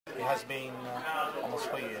It has been almost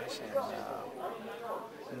 4 years,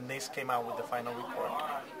 and NIST came out with the final report,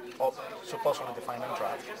 or supposedly the final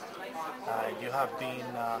draft. You have been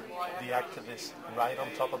the activist right on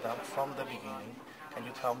top of that from the beginning. Can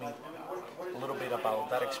you tell me a little bit about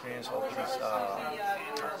that experience of these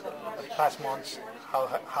past months?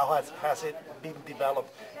 How has it been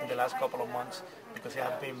developed in the last couple of months? Because it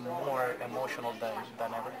has been more emotional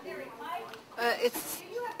than ever.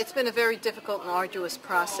 It's been a very difficult and arduous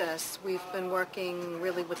process. We've been working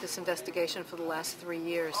really with this investigation for the last 3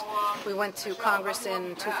 years. We went to Congress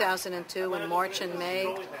in 2002 in March and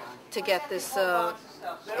May to get this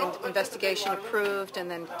investigation approved and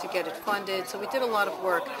then to get it funded. So we did a lot of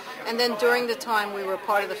work. And then during the time we were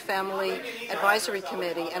part of the Family Advisory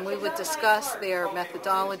Committee, and we would discuss their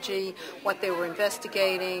methodology, what they were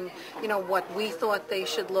investigating, what we thought they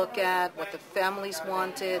should look at, what the families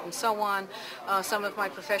wanted, and so on. Some of my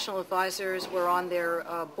professional advisors were on their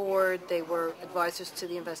board. They were advisors to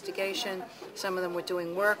the investigation. Some of them were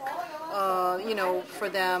doing work, for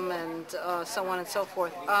them, and so on and so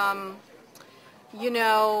forth.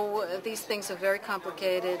 These things are very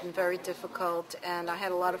complicated and very difficult, and I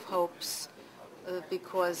had a lot of hopes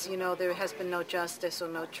because, there has been no justice or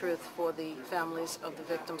no truth for the families of the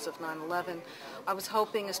victims of 9/11. I was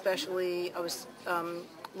hoping especially,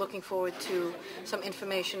 looking forward to some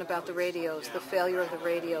information about the radios, the failure of the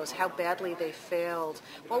radios, how badly they failed,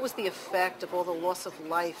 what was the effect of all the loss of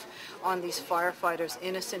life on these firefighters,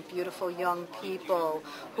 innocent, beautiful young people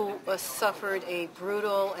who suffered a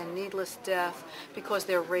brutal and needless death because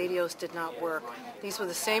their radios did not work. These were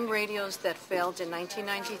the same radios that failed in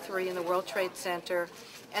 1993 in the World Trade Center,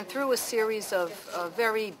 and through a series of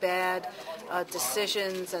very bad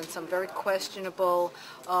decisions and some very questionable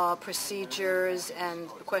procedures and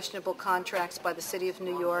questionable contracts by the City of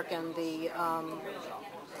New York and the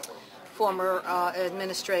former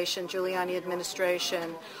administration, Giuliani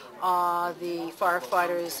administration, the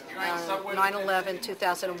firefighters, 9/11,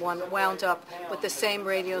 2001, wound up with the same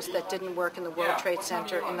radios that didn't work in the World Trade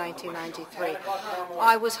Center in 1993.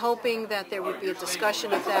 I was hoping that there would be a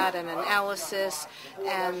discussion of that and analysis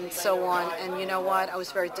and so on, and you know what? I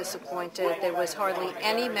was very disappointed. There was hardly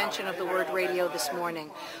any mention of the word radio this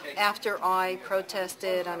morning. After I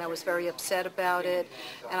protested and I was very upset about it,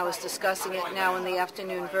 and I was discussing it now in the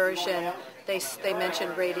afternoon version, they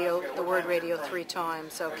mentioned radio, the word radio 3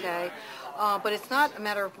 times, okay? But it's not a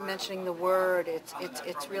matter of mentioning the word.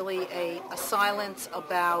 It's really a silence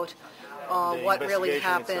about what really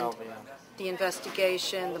happened, the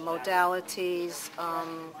investigation, the modalities.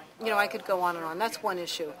 I could go on and on. That's one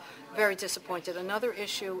issue. Very disappointed. Another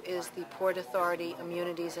issue is the Port Authority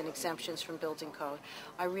immunities and exemptions from building code.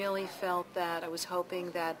 I really felt that, I was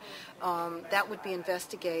hoping that that would be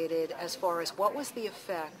investigated as far as what was the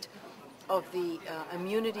effect of the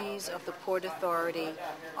immunities of the Port Authority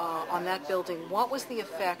on that building. What was the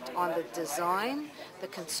effect on the design, the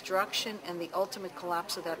construction, and the ultimate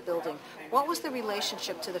collapse of that building? What was the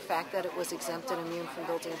relationship to the fact that it was exempt and immune from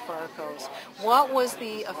building and fire codes? What was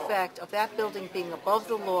the effect of that building being above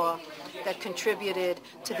the law that contributed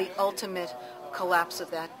to the ultimate collapse of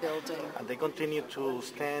that building? And they continue to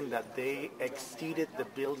stand that they exceeded the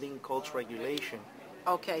building codes regulation.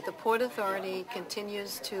 Okay, the Port Authority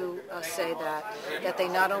continues to say that they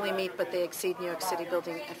not only meet but they exceed New York City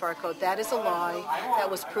Building and Fire Code. That is a lie. That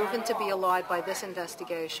was proven to be a lie by this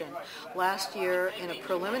investigation. Last year, in a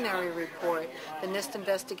preliminary report, the NIST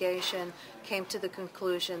investigation came to the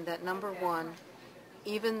conclusion that, number one,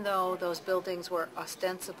 even though those buildings were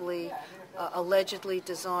ostensibly, allegedly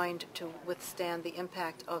designed to withstand the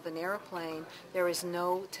impact of an airplane, there is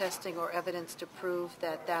no testing or evidence to prove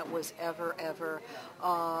that that was ever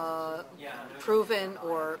proven,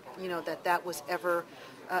 or that was ever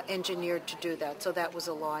engineered to do that. So that was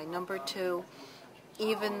a lie. Number two,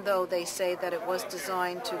 even though they say that it was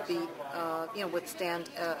designed to be, withstand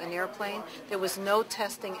an airplane, there was no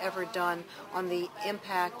testing ever done on the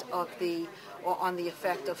impact of or on the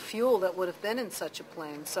effect of fuel that would have been in such a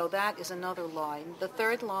plane. So that is another lie. The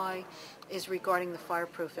third lie is regarding the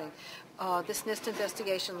fireproofing. This NIST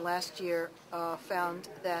investigation last year found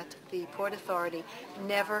that the Port Authority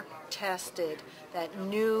never tested that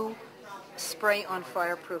new spray-on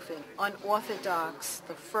fireproofing. Unorthodox.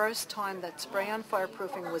 The first time that spray-on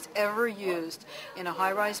fireproofing was ever used in a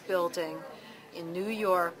high-rise building in New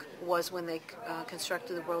York was when they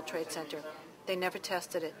constructed the World Trade Center. They never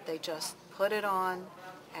tested it. They just put it on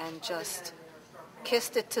and just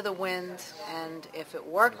kissed it to the wind, and if it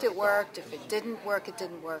worked, it worked. If it didn't work, it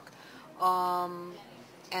didn't work.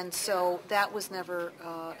 And so that was never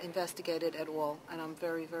investigated at all. And I'm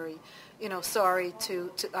very, very, sorry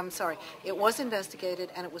I'm sorry. It was investigated,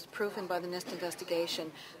 and it was proven by the NIST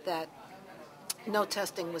investigation that no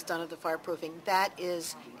testing was done of the fireproofing. That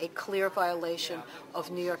is a clear violation of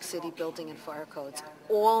New York City building and fire codes.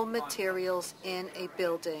 All materials in a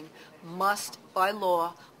building must, by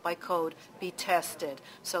law, by code, be tested.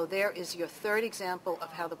 So there is your third example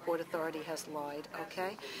of how the Port Authority has lied,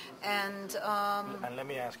 okay? And let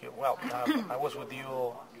me ask you, well, I was with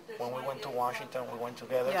you when we went to Washington. We went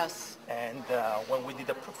together. Yes. And when we did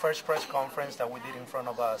the first press conference that we did in front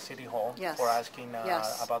of City Hall Yes. for asking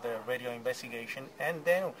Yes. about the radio investigation, and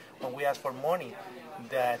then when we asked for money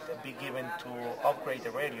that be given to upgrade the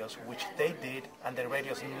radios, which they did, and the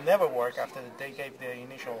radios never worked after they gave the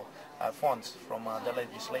initial funds from the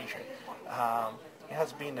legislation. It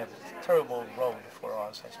has been a terrible road for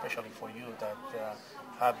us, especially for you that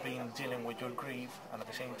have been dealing with your grief and at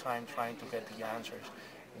the same time trying to get the answers.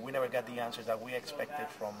 We never got the answers that we expected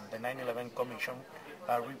from the 9/11 Commission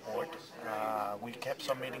report. We kept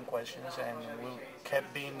submitting questions and we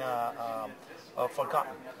kept being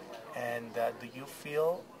forgotten. And do you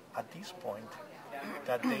feel at this point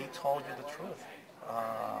that they told you the truth,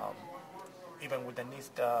 even with the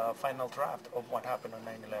NIST final draft of what happened on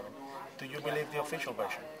 9/11? Do you believe the official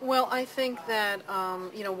version? Well, I think that,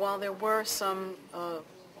 while there were some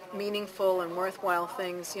meaningful and worthwhile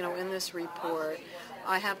things, in this report,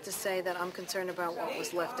 I have to say that I'm concerned about what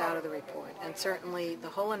was left out of the report. And certainly the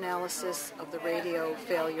whole analysis of the radio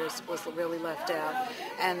failures was really left out.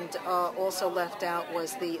 And also left out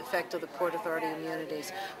was the effect of the Port Authority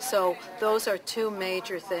immunities. So those are two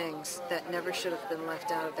major things that never should have been left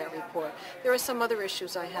out of that report. There are some other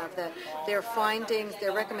issues I have that their findings,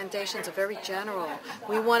 their recommendations are very general.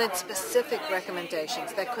 We wanted specific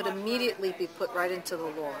recommendations that could immediately be put right into the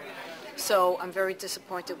law. So I'm very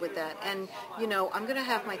disappointed with that. And, I'm going to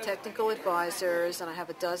have my technical advisors, and I have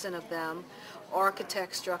a dozen of them,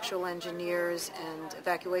 architects, structural engineers, and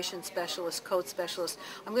evacuation specialists, code specialists.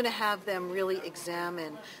 I'm going to have them really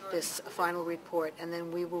examine this final report, and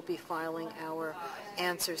then we will be filing our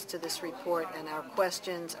answers to this report and our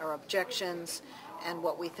questions, our objections, and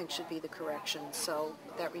what we think should be the corrections. So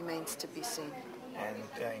that remains to be seen. And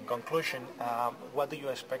in conclusion, what do you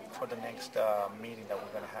expect for the next meeting that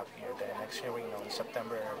we're going to have here, the next hearing on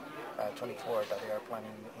September 24th that they are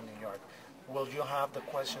planning in New York? Will you have the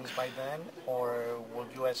questions by then, or will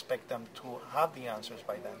you expect them to have the answers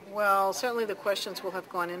by then? Well, certainly the questions will have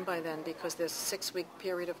gone in by then because there's a 6-week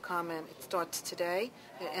period of comment. It starts today.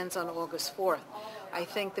 It ends on August 4th. I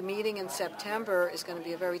think the meeting in September is going to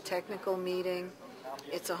be a very technical meeting.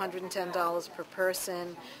 It's $110 per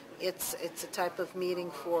person. It's a type of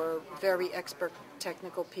meeting for very expert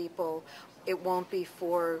technical people. It won't be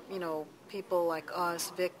for, people like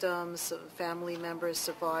us, victims, family members,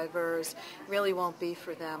 survivors. It really won't be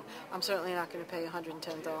for them. I'm certainly not going to pay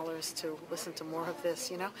 $110 to listen to more of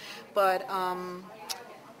this, But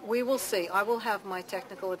we will see. I will have my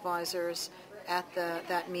technical advisors at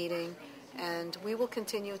that meeting, and we will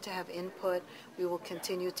continue to have input. We will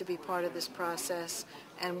continue to be part of this process,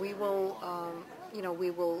 and we will,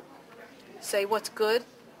 we will say what's good.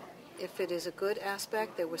 If it is a good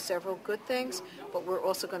aspect, there were several good things, but we're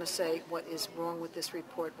also going to say what is wrong with this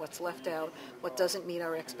report, what's left out, what doesn't meet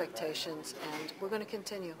our expectations, and we're going to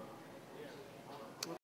continue.